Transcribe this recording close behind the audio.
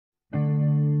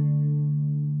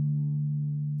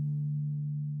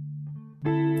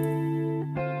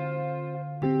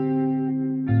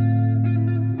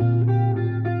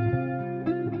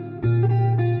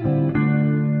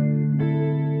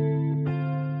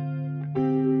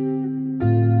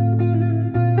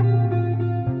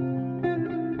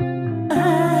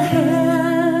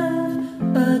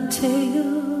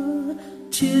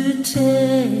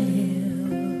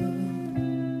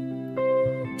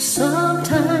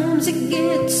Sometimes it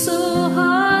gets so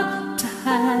hard to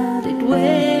hide it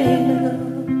well.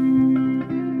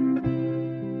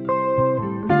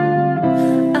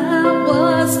 I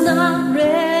was not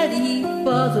ready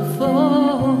for the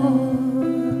fall,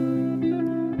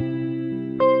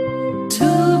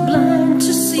 too blind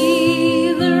to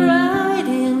see the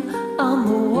writing on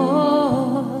the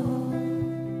wall.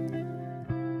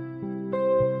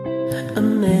 A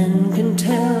man can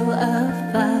tell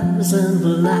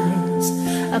 1,000 lies.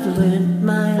 I've learned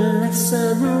my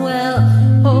lesson well.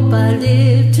 Hope I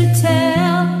live to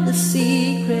tell the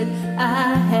secret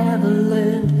I have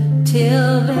learned.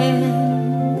 Till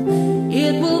then,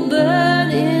 it will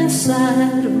burn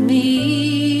inside of me.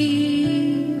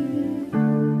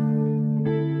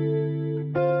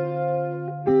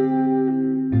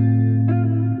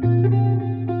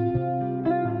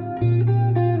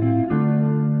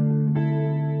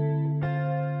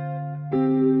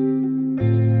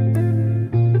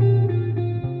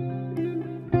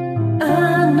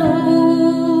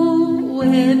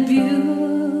 Where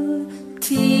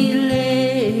beauty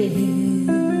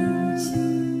lives,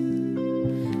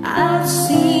 I've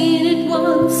seen it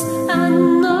once, I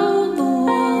know the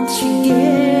one she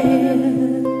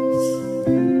gives.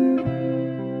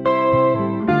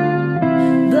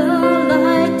 The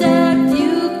light that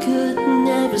you could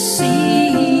never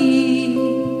see,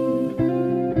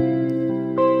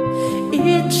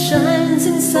 it shines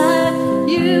inside,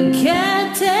 you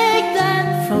can't take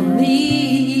that from me.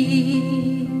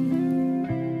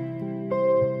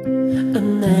 A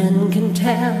man can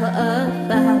tell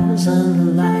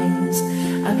 1,000 lies.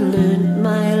 I've learned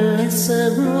my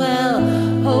lesson well.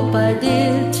 Hope I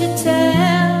live to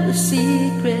tell the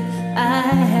secret I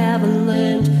haven't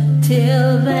learned.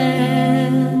 Till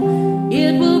then,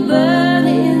 it will burn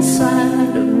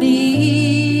inside of me.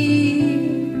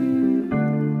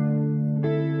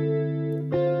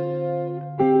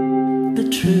 The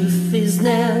truth is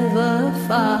never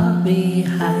far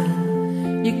behind.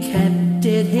 You kept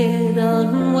it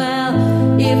hidden well.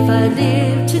 If I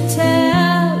live to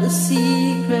tell the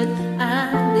secret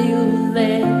I knew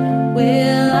then,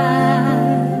 will I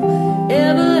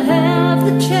ever have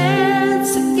the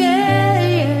chance again?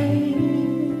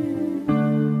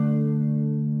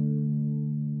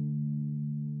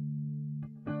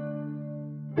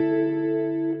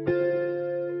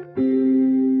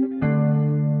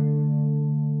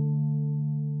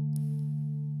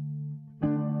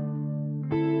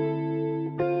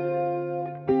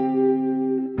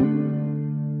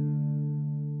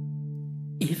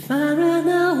 If I ran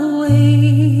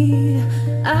away,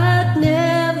 I'd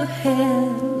never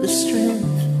have the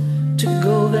strength to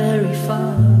go very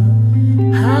far.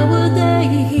 How would they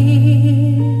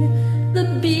hear the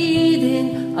beating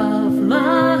of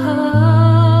my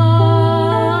heart?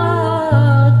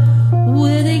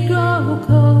 Will they grow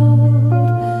cold,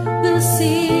 the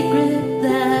secret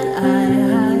that I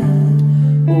hide?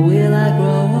 Will I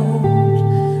grow old?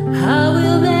 How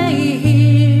will they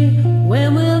hear? When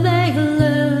will they?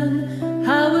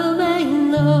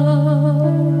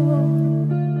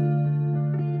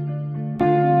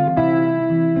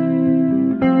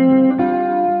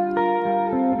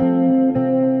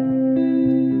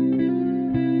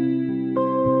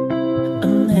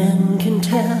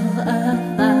 Tell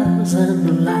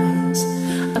 1,000 lies.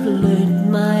 I've learned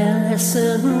my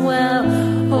lesson well.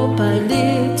 Hope I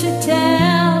live to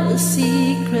tell the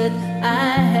secret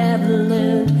I have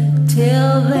learned.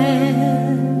 Till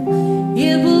then,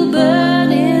 it will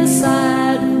burn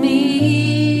inside me.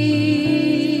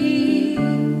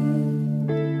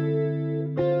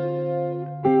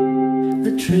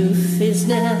 The truth is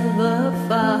never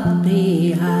far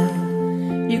behind.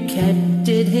 You kept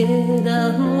it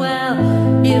hidden well.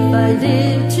 If I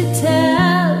live to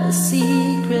tell the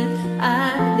secret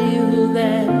I knew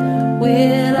then,